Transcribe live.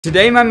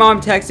Today my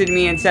mom texted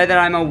me and said that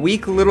I'm a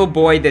weak little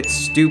boy that's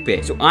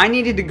stupid, so I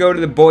needed to go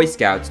to the Boy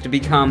Scouts to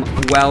become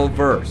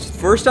well-versed.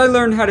 First I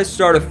learned how to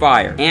start a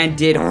fire, and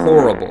did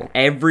horrible.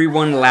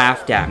 Everyone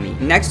laughed at me.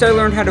 Next I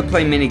learned how to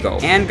play mini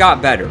golf, and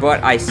got better,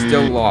 but I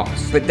still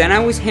lost. But then I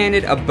was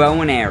handed a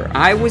bow and arrow.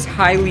 I was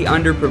highly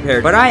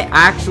underprepared, but I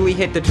actually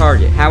hit the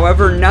target.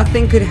 However,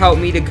 nothing could help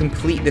me to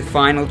complete the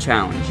final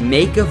challenge,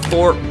 make a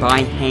fort by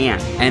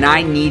hand. And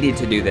I needed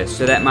to do this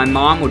so that my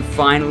mom would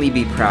finally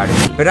be proud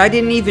of me. But I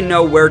didn't even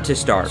know where to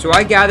start. So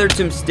I gathered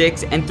some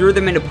sticks and threw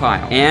them in a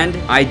pile. And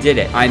I did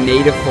it. I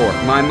made a fort.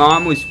 My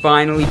mom was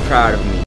finally proud of me.